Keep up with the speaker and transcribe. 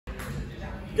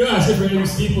Guys, for Eddie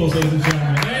Steeples, ladies and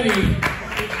gentlemen. Eddie,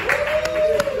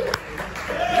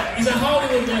 he's a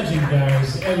Hollywood legend,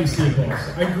 guys. Eddie Steeples.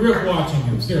 I grew up watching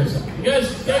him, seriously. You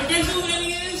guys know who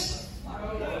Eddie is?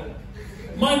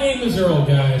 My name is Earl,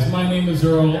 guys. My name is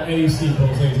Earl. Eddie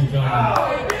Steeples, ladies and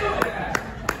gentlemen.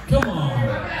 Come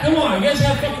on. Come on. You guys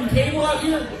have fucking cable out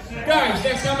here? Guys,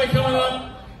 next time they're coming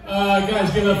up, guys,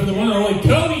 give it up for the one and only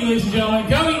Cody, ladies and gentlemen.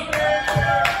 Cody!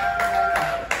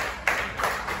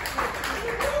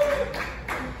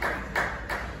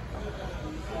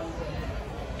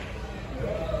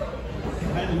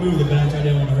 Move the bench, I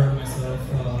didn't want to hurt myself.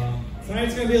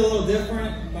 Tonight's going to be a little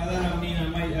different. By that I mean I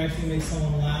might actually make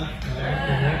someone laugh.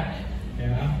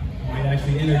 Yeah, I might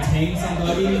actually entertain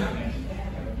somebody.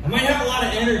 I might have a lot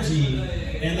of energy,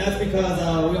 and that's because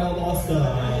we all lost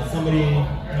somebody,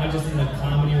 not just in the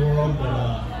comedy world,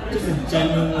 but just a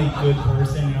genuinely good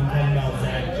person. And I'm talking about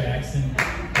Randi Jackson.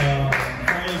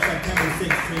 Friday, September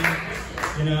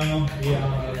 16th, you know, he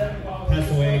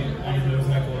passed away on his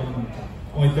motorcycle,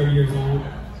 only 30 years old.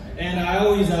 And I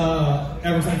always,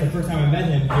 ever since the first time I met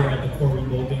him here at the Corbin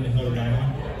building in Notre Dame,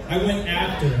 I went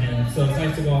after him. So it's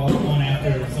nice to go on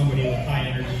after somebody with high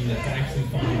energy that's actually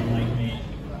fun like me.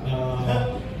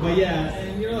 But yeah,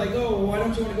 and you're like, oh, why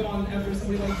don't you want to go on after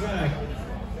somebody like Zach?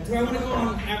 So I want to go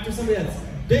on after somebody that's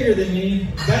bigger than me,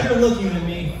 better looking than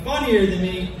me, funnier than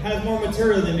me, has more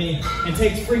material than me, and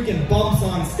takes freaking bumps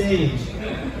on stage.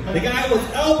 The guy was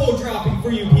elbow dropping for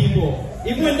you people,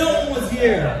 even when no one was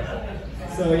here.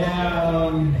 So yeah,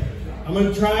 I'm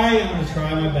gonna try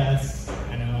my best.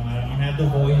 I know I don't have the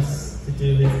voice to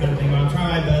do this kind of thing, but I'm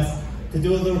trying my best to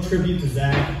do a little tribute to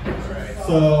Zach.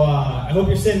 So I hope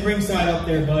you're sitting ringside up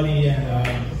there, buddy, and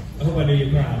I hope I do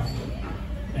you proud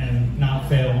and not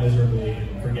fail miserably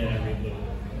and forget every little.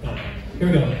 But here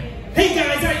we go. Hey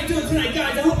guys, how you doing tonight,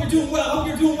 guys? I hope you're doing well. I hope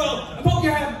you're doing well. I hope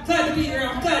you're glad to be here.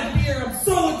 I'm glad to be here. I'm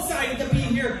so excited to be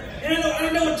here. And I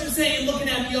know what you're saying, looking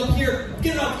at me up here,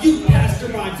 getting off youth pastor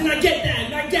vibes. And I get that,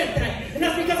 and I get that. And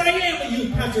that's because I am a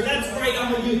youth pastor. That's right,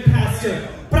 I'm a youth pastor.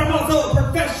 But I'm also a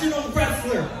professional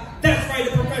wrestler. That's right,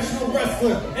 a professional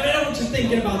wrestler. And I know what you're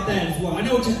thinking about that as well. I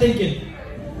know what you're thinking.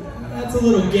 That's a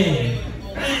little gay.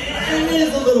 And it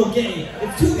is a little gay.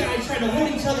 It's two guys trying to hold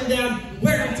each other down,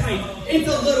 wearing tight. It's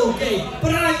a little gay.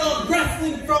 But I love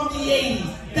wrestling from the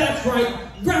 80s. That's right,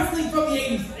 wrestling from the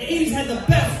 80s. The 80s had the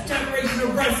best generation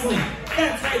of wrestling.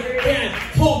 That's right, they had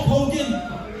Hulk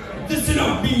Hogan. Listen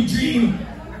up, Mean Gene.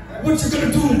 What you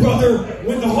gonna do, brother,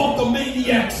 when the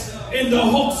Hulkamaniacs and the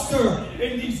Hulkster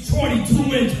and these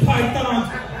 22-inch pythons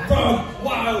from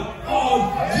Wild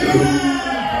on you,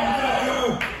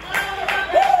 brother?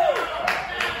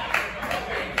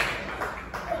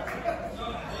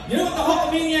 You know what the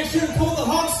Hulkamaniacs should have told the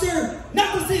Hulkster?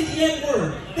 Not to say the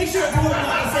N-word. They should have told him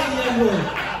not to say the N-word.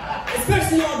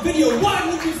 Especially on video. Why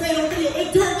would you say it on video?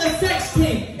 It during the sex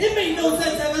tape. It made no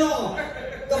sense at all.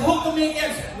 The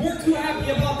Hulkamaniacs weren't too happy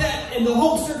about that, and the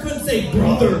Hulkster couldn't say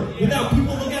brother without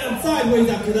people looking at him sideways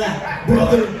after that.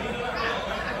 Brother.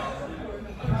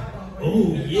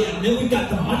 Oh yeah, and then we got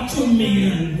the Macho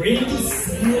Man, Randi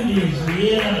Savage,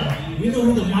 yeah. You know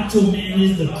who the Macho Man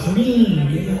is, the cream,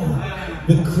 yeah.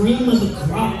 The cream of the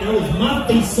crop. That was my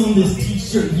face on this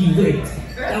t-shirt he ripped.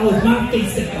 That was my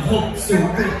face that the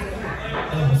Hulkster ripped.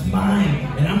 That was mine.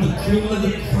 And I'm the cream of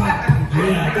the crop.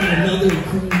 Yeah, I got another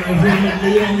cream right here. I'm gonna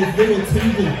lay on this little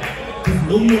table. Cause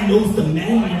no one knows the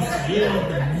madness. Yeah,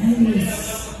 the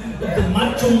madness of the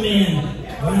Macho Man,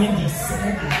 Randi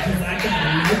Savage. Cause I got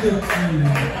another cream.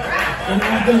 And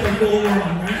I'm gonna go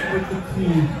all night with the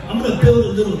cream. I'm gonna build a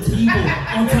little table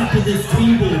on top of this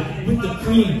table with the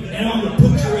cream. And I'm gonna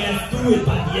put your ass through it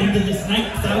by the end of this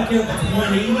night. Cause I don't care if it's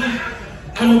 180.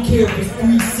 I don't care if it's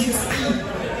 360.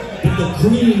 But the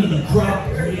cream of the crop,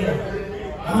 yeah.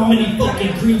 How many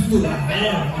fucking creams do I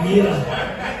have?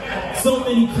 Yeah. So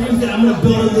many creams that I'm gonna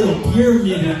build a little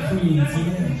pyramid of creams,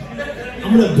 yeah.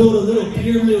 I'm gonna build a little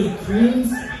pyramid of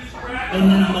creams. And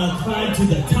then I'm gonna climb to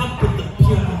the top of the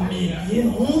pyramid,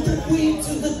 yeah, all the way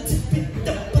to the tip of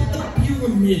the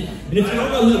pyramid. And if you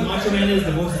don't know who the Macho Man is,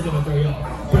 the voice is gonna throw you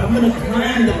off. But I'm gonna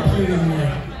climb the pyramid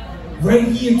right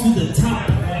here to the top.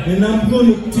 And I'm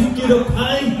gonna take it up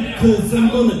high, cause I'm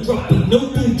gonna drop a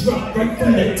no-do drop right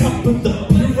from the top of the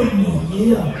pyramid,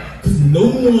 yeah. Cause no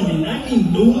one, and I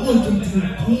mean no one, can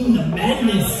contain the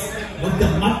madness of the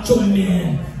Macho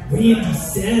Man, Randi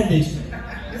Savage.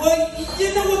 Well,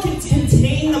 you know what can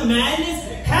contain the madness?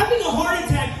 Having a heart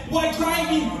attack while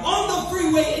driving on the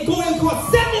freeway and going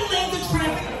across 7 lanes of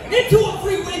traffic into a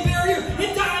freeway barrier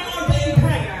and dying on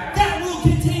impact. That will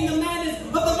contain the madness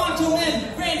of the Macho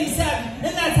Man, Randi Savage.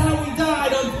 And that's how he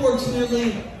died,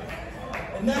 unfortunately.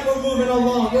 And that's Now we're moving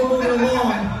along.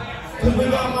 Because we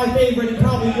got my favorite and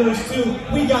probably yours too.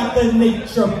 We got the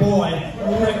Nature Boy,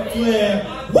 Ric Flair.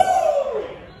 Woo!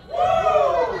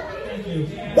 Woo! Thank you.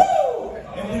 Woo!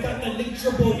 And we got the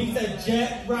Nature Boy. He's a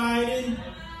jet riding,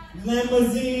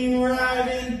 limousine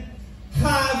riding,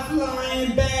 high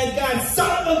flying bad guy,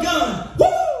 son of a gun. Woo!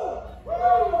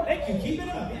 Woo! Thank you. Keep it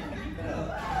up. Yeah, keep it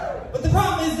up. But the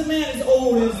problem is the man is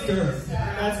old as dirt.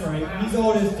 That's right. He's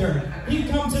old as dirt. He'd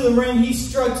come to the ring. He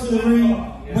strut to the ring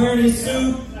wearing his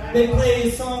suit. They play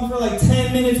his song for like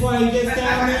 10 minutes while he gets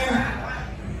down there.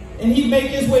 And he'd make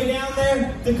his way down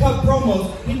there to cut promos.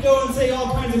 He'd go and say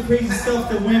all kinds of crazy stuff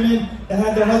to women that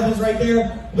had their husbands right there.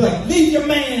 He'd be like, leave your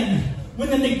man when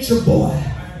the Nature Boy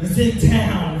is in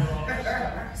town.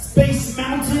 Space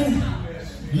Mountain,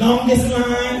 longest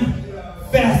line,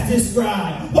 fastest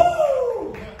ride.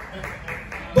 Woo!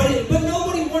 But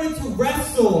nobody wanted to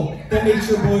wrestle the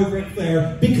Nature Boy Ric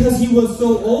Flair because he was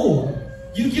so old.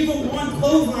 You give him one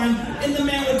clothesline, and the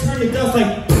man would turn to dust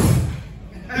like, poof.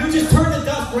 He would just turn to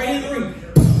dust right in the ring.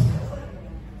 Poof.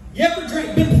 You ever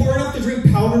been pouring up to drink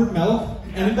powdered milk?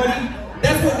 Anybody?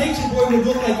 That's what Nature Boy would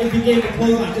look like if you gave a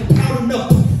clothesline, just powdered milk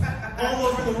poof, all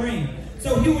over the ring.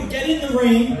 So he would get in the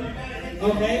ring,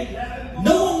 okay?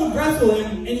 No one would wrestle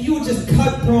him, and he would just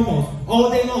cut promos all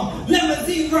day long.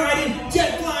 Limousine riding,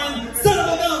 jet flying, son of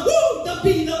a gun, woo! To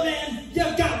be the man,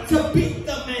 you got to beat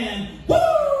the man, woo!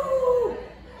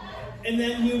 And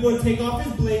then he would take off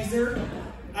his blazer.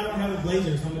 I don't have a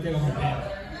blazer, so I'm gonna take off my pants.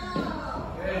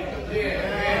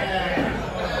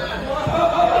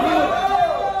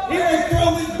 He would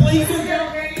throw his blazer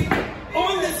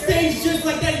on the stage just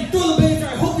like that. He'd throw the blazer.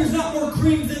 I hope there's not more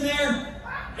creams in there.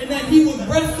 And then he would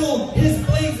wrestle his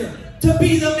blazer. To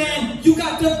be the man, you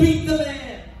got to beat the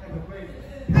man.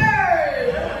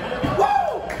 Hey!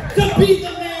 Woo! To be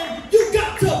the man, you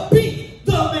got to beat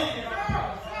the man.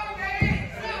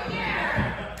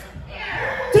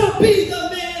 To be the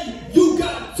man, you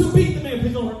got to beat the man.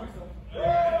 Please don't hurt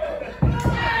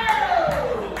myself.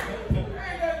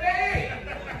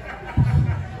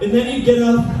 And then he'd get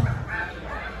up,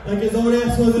 like his old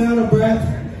ass wasn't out of breath,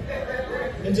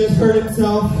 and just hurt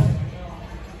himself.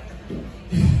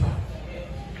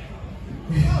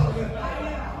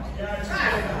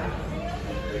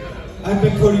 I've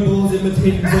been Cody Bowles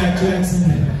imitating Zach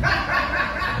Jackson.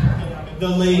 The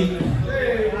late,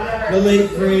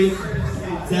 great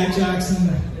Zach Jackson.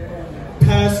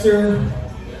 Pastor,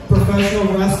 professional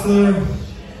wrestler,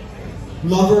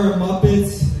 lover of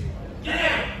Muppets,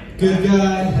 good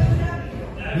guy,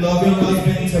 loving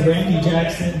husband to Randi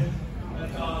Jackson.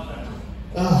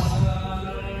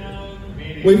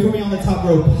 Wait for me on the top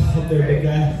rope up there, big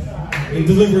guy, and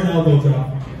deliver an elbow drop.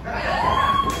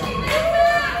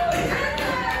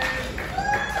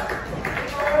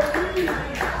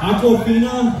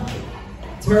 Aquafina,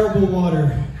 terrible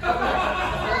water.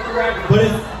 But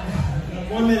it's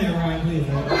 1 minute, Ryan, please.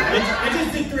 I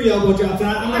just did 3 elbow drops, and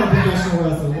I'm not a professional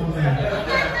wrestler. 1 minute.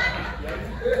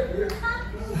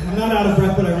 I'm not out of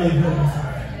breath, but I really hurt myself.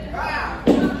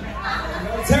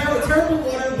 Terrible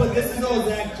water, but this is all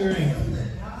Zach drank.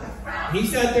 He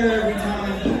sat there every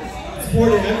time,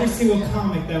 supported every single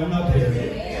comic that went up here,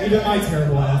 even my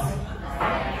terrible ass.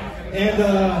 And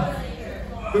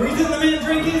the reason the man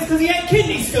drank it is because he had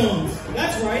kidney stones.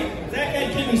 That's right. Zach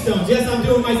had kidney stones. Yes, I'm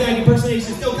doing my Zach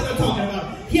impersonation still because I'm talking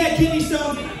about it. He had kidney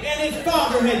stones, and his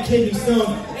father had kidney stones.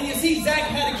 And you see, Zach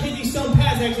had a kidney stone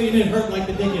pass, actually, and it hurt like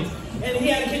the dickens. And he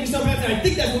had a kidney stone pass, and I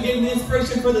think that's what gave him the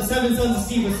inspiration for the 7 Sons of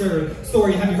Sceva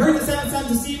story. Have you heard the 7 Sons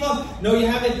of Sceva? No, you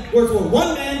haven't. Where it's where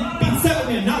 1 man beat 7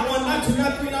 men. Not 1, not 2,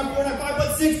 not 3, not 4, not 5,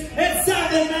 but 6, and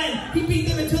 7 men. He beat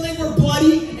them until they were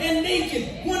bloody and naked.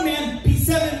 1 man beat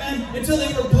 7 men until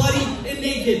they were bloody and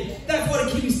naked. That's what a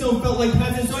kidney stone felt like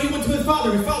passing. So he went to his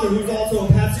father who's also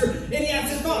a pastor, and he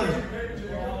asked his father,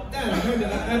 Dad,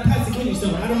 I passed a kidney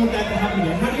stone. I don't want that to happen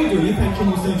again. How do you do? You've had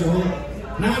kidney stones your whole life.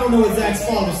 Now I don't know what Zach's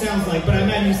father sounds like, but I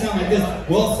imagine you sound like this.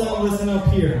 Well, son, listen up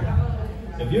here.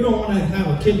 If you don't want to have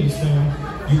a kidney stone,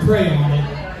 you pray on it,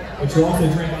 but you also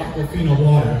drink Aquafina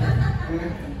water.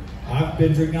 I've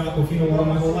been drinking Aquafina water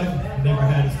my whole life, never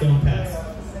had a stone pass.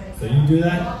 So you do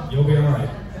that, you'll be all right.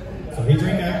 So he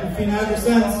drank Aquafina ever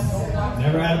since,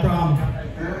 never had a problem.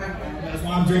 That's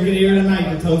why I'm drinking it here tonight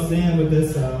to toast in with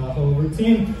this whole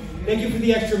routine. Thank you for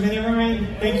the extra minute, Ryan.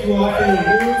 Thank you all for your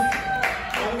rules.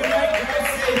 Have a good night. Drive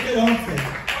safe. Get home safe.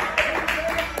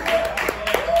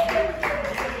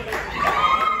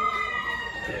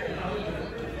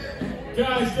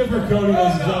 Guys, give for Cody,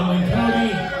 ladies and gentlemen. Cody.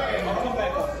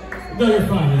 No, you're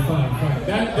fine. You're fine.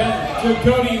 So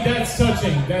Cody, that's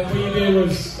touching. That what you did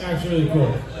was actually really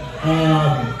cool.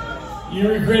 You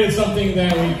recreated something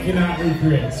that we cannot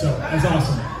recreate, so that's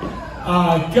awesome.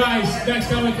 Guys, next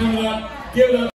comic coming up, give it up.